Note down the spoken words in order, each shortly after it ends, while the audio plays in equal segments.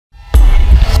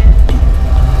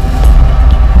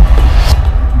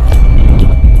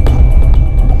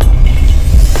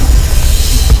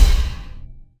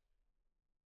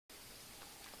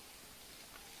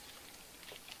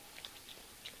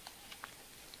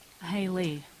Hey,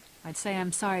 Lee. I'd say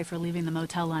I'm sorry for leaving the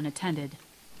motel unattended,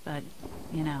 but,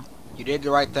 you know. You did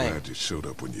the right thing. Glad you showed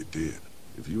up when you did.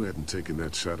 If you hadn't taken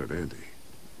that shot at Andy,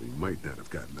 we might not have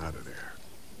gotten out of there.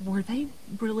 Were they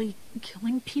really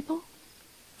killing people?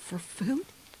 For food?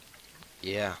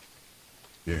 Yeah.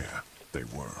 Yeah, they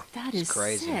were. That is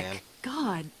crazy, sick. man.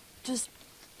 God, just...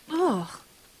 Ugh.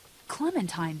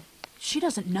 Clementine, she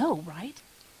doesn't know, right?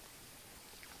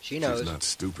 She knows. She's not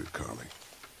stupid, Carly.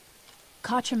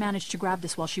 Katja managed to grab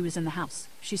this while she was in the house.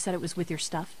 She said it was with your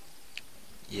stuff.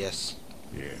 Yes.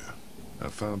 Yeah. I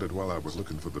found it while I was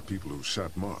looking for the people who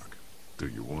shot Mark. Do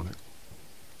you want it?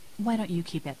 Why don't you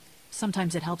keep it?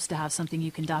 Sometimes it helps to have something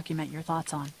you can document your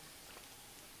thoughts on.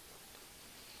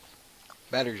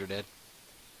 Batteries are dead.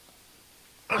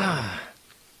 How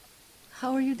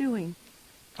are you doing?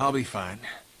 I'll be fine.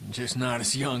 Just not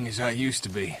as young as I used to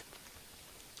be.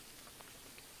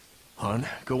 Hon,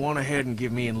 go on ahead and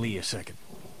give me and Lee a second.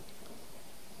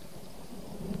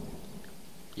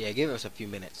 Yeah, give us a few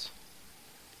minutes.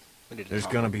 We need to There's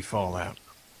talk. gonna be fallout.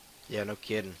 Yeah, no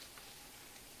kidding.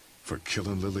 For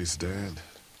killing Lily's dad?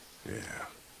 Yeah,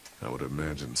 I would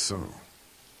imagine so.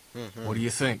 What do you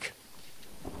think?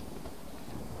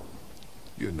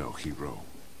 You're no hero.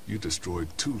 You destroyed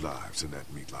 2 lives in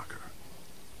that meat locker.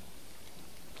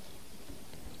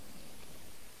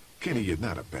 Kenny, you're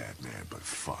not a bad man, but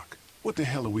fuck. What the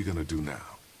hell are we gonna do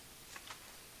now?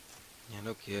 Yeah,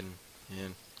 no kidding. Yeah.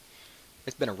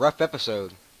 It's been a rough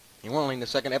episode. And we're only in the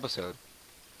 2nd episode.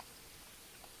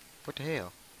 What the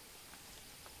hell?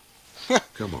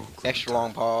 Come on, Extra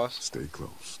long pause. Stay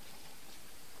close.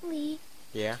 Lee,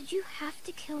 Yeah. did you have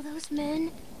to kill those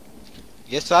men?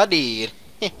 Yes, I did.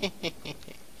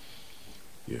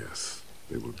 Yes,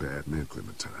 they were bad men,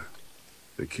 Clementine.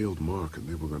 They killed Mark and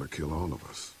they were gonna kill all of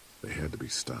us. They had to be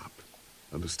stopped.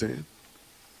 Understand?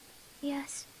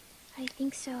 Yes, I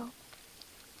think so.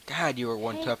 God, you were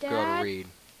one Hey, tough girl to Dad. read.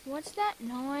 What's that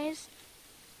noise?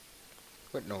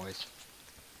 What noise?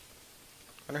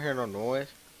 I don't hear no noise.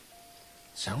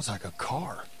 Sounds like a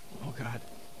car. Oh God,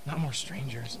 not more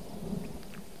strangers.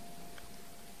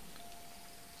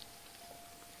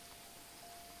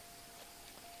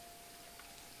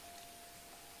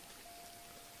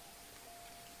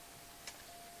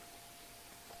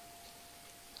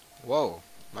 Whoa,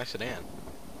 nice sedan.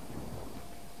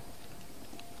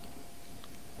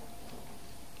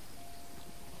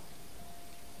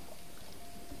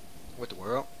 What the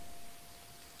world?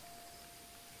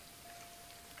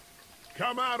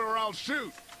 Come out or I'll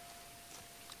shoot!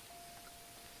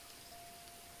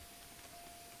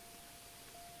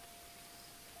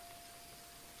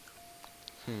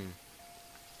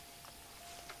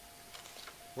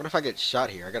 What if I get shot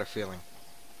here? I got a feeling.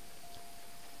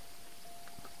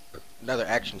 Another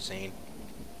action scene.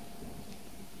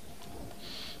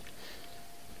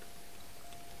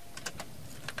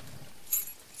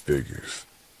 Figures.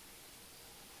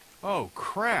 Oh,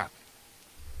 crap.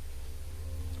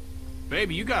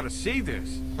 Baby, you gotta see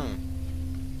this.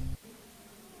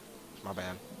 My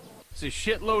bad. It's a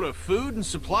shitload of food and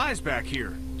supplies back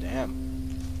here. Damn.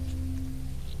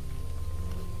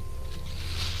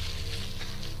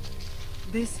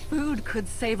 This food could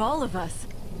save all of us.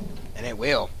 And it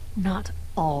will. Not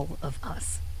all of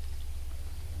us.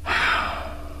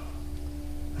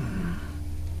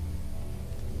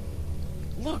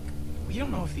 Look, we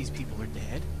don't know if these people are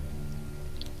dead.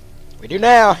 We do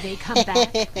now. They come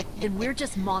back, then we're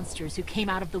just monsters who came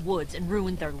out of the woods and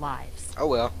ruined their lives. Oh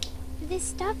well. This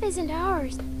stuff isn't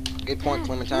ours. Good point, Dad,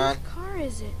 Clementine. whose car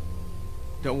is it?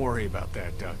 Don't worry about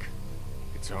that, Duck.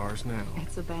 It's ours now.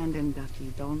 It's abandoned,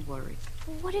 Ducky. Don't worry.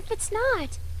 What if it's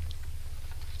not?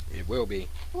 It will be.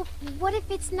 Well, what if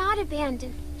it's not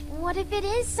abandoned? What if it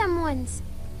is someone's?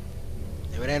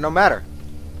 It ain't no matter.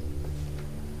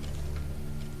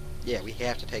 Yeah, we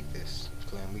have to take this,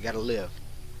 Clem. We gotta live.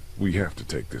 We have to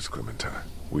take this, Clementine.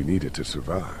 We need it to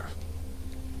survive.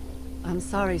 I'm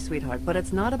sorry, sweetheart, but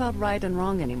it's not about right and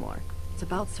wrong anymore. It's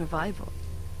about survival.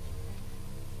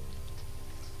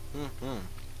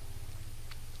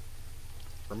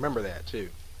 Remember that, too.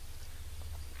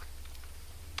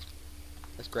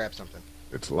 Let's grab something.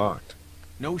 It's locked.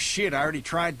 No shit, I already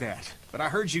tried that. But I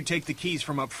heard you take the keys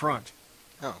from up front.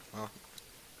 Oh, well.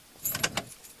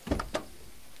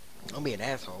 Don't be an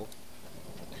asshole.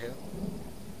 What the hell?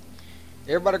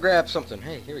 Everybody grab something.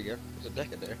 Hey, here we go. There's a deck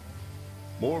there.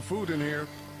 More food in here.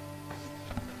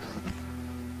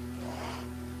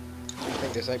 I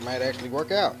think this might actually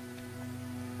work out.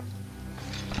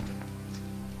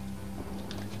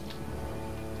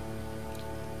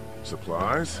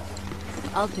 Supplies?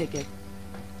 I'll take it.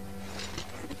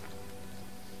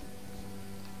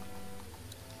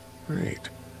 Great.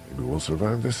 Maybe we'll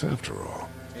survive this after all.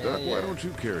 Yeah, Duck, yeah. why don't you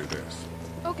carry this?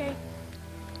 Okay.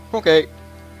 Okay.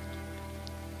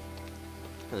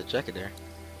 There's a jacket there.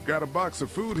 Got a box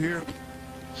of food here.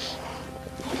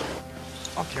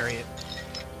 I'll carry it.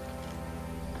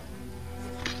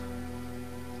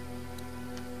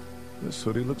 This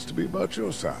hoodie looks to be about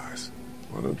your size.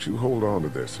 Why don't you hold on to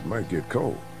this? It might get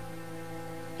cold.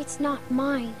 It's not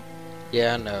mine.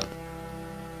 Yeah, I know.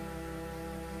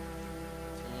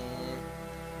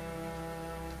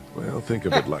 Well, think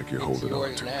of it like you're It's holding on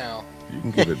yours to it. now. You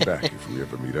can give it back if we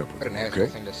ever meet up with What an it, asshole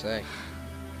okay? thing to say.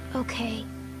 Okay.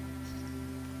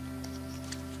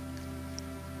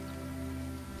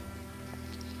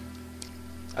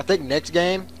 I think next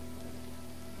game,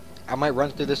 I might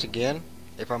run through this again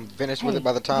if I'm finished with Hey, it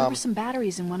by the there time. were some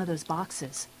batteries in one of those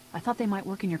boxes. I thought they might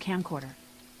work in your camcorder.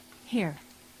 Here,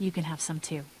 you can have some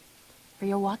too. For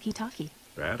your walkie-talkie.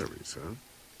 Batteries, huh?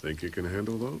 Think you can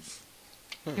handle those?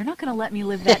 You're not gonna let me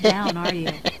live that down, are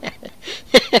you?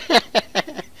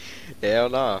 Hell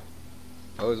no.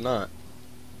 I was not.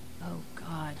 Oh,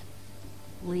 God.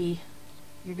 Lee,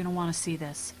 you're gonna want to see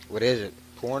this. What is it?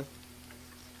 Porn?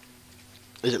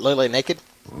 Is it literally naked?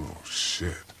 Oh,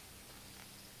 shit.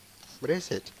 What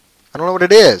is it? I don't know what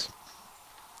it is.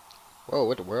 Whoa,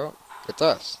 what the world? It's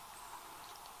us.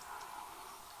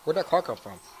 Where'd that car come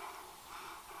from?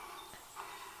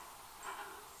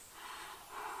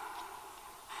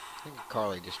 I think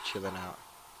Carly just chilling out.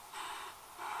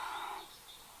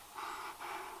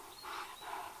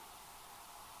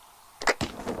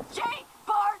 Jake,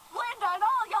 Bart, Linda, and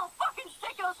all y'all fucking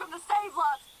sickos from the save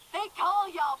lots. They call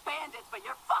y'all bandits, but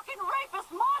you're fucking rapist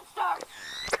monsters.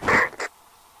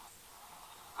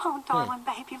 Oh, darling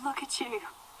baby, look at you.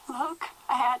 Look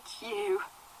at you.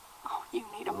 Oh, you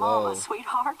need a Whoa. mama,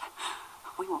 sweetheart.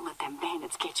 We won't let them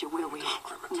bandits get you, will we?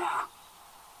 No.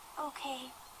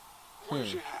 Okay.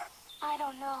 Where's your hat? I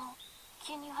don't know.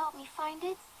 Can you help me find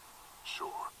it?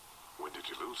 Sure. When did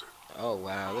you lose it? Oh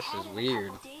wow, this I is had it weird.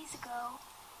 a couple days ago.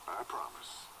 I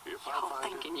promise. If I Y'all find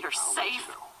thinking it, you're I'll let you safe?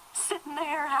 know. Sitting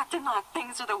there acting like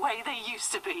things are the way they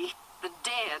used to be. The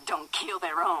dead don't kill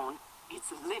their own. It's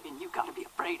the living you gotta be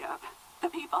afraid of. The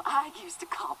people I used to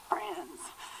call friends.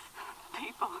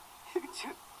 People who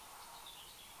just...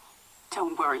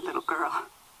 Don't worry, little girl.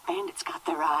 Bandits got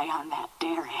their eye on that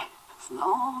dairy. As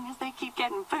long as they keep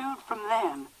getting food from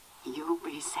them, you'll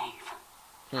be safe.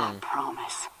 I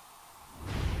promise.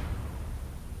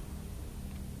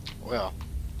 Well,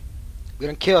 we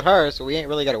done killed her, so we ain't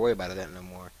really got to worry about that no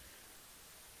more.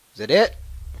 Is that it?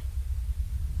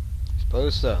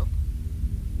 Suppose so.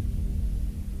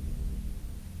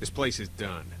 This place is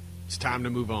done. It's time to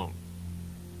move on.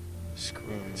 Screw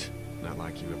it. Not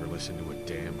like you ever listen to a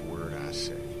damned word I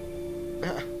say.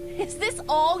 Is this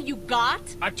all you got?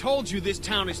 I told you this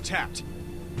town is tapped.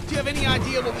 Do you have any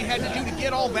idea what we had to do to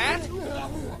get all that?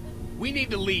 We need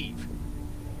to leave.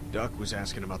 Duck was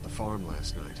asking about the farm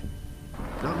last night.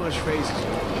 Not much phases.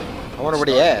 I wonder what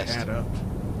he Starting to asked. add up.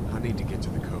 I need to get to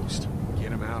the coast.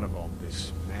 Get him out of all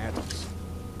this madness.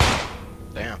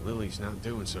 Damn. Lily's not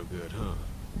doing so good, huh?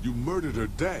 You murdered her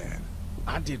dad.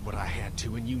 I did what I had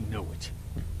to, and you know it.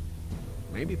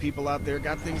 Maybe people out there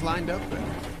got things lined up better.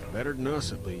 Better than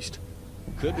us, at least.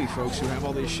 Could be folks who have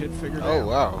all this shit figured out. Oh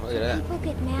wow, look at that. People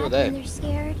get Who are mad they? when they're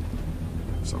scared.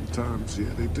 Sometimes, yeah,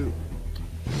 they do.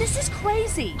 This is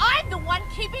crazy. I'm the one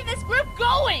keeping this group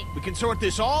going. We can sort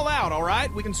this all out, all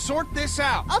right? We can sort this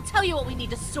out. I'll tell you what we need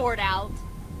to sort out.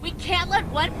 We can't let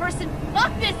one person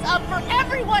fuck this up for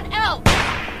everyone else.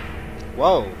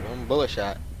 Whoa, one bullet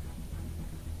shot.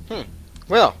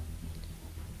 Well,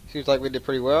 seems like we did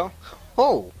pretty well.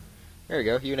 Oh, there we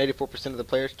go. You and 84% of the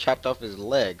players chopped off his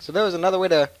leg. So there was another way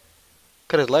to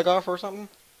cut his leg off or something?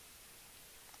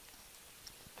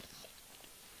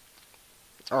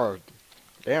 Oh,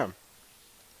 damn.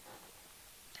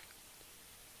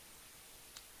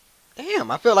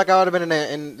 Damn, I feel like I would have been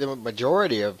in the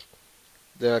majority of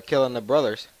the killing the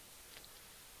brothers.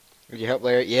 Would you help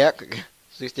Larry? Yeah,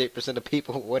 68% of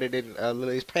people wanted in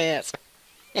Lily's pants.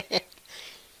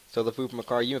 Stole the food from a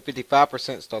car. You and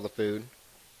 55% stole the food.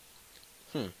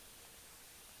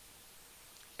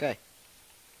 Okay.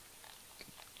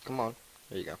 Come on.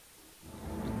 There you go.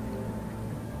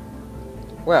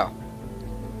 Well,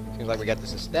 seems like we got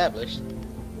this established.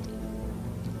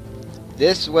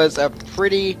 This was a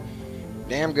pretty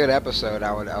damn good episode,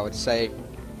 I would say.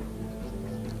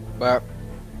 But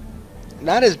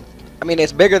not as, I mean,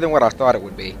 it's bigger than what I thought it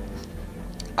would be.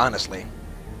 Honestly,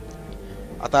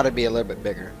 I thought it'd be a little bit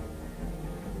bigger.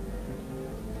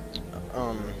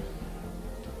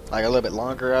 Like a little bit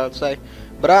longer, I would say.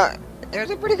 But it was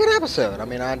a pretty good episode. I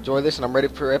mean, I enjoyed this, and I'm ready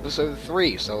for episode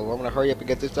 3. So I'm gonna hurry up and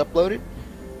get this uploaded.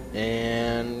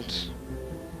 And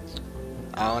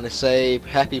I want to say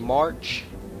happy March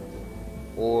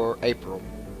or April.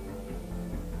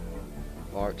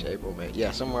 March, April, May.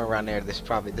 Yeah, somewhere around there. This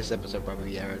episode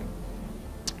probably aired.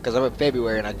 Because I'm in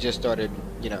February and I just started,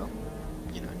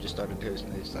 just started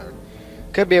posting this. So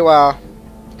could be a while,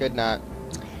 could not.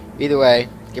 Either way,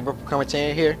 give up a comment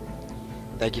here.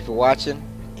 Thank you for watching,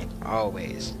 and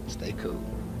always stay cool.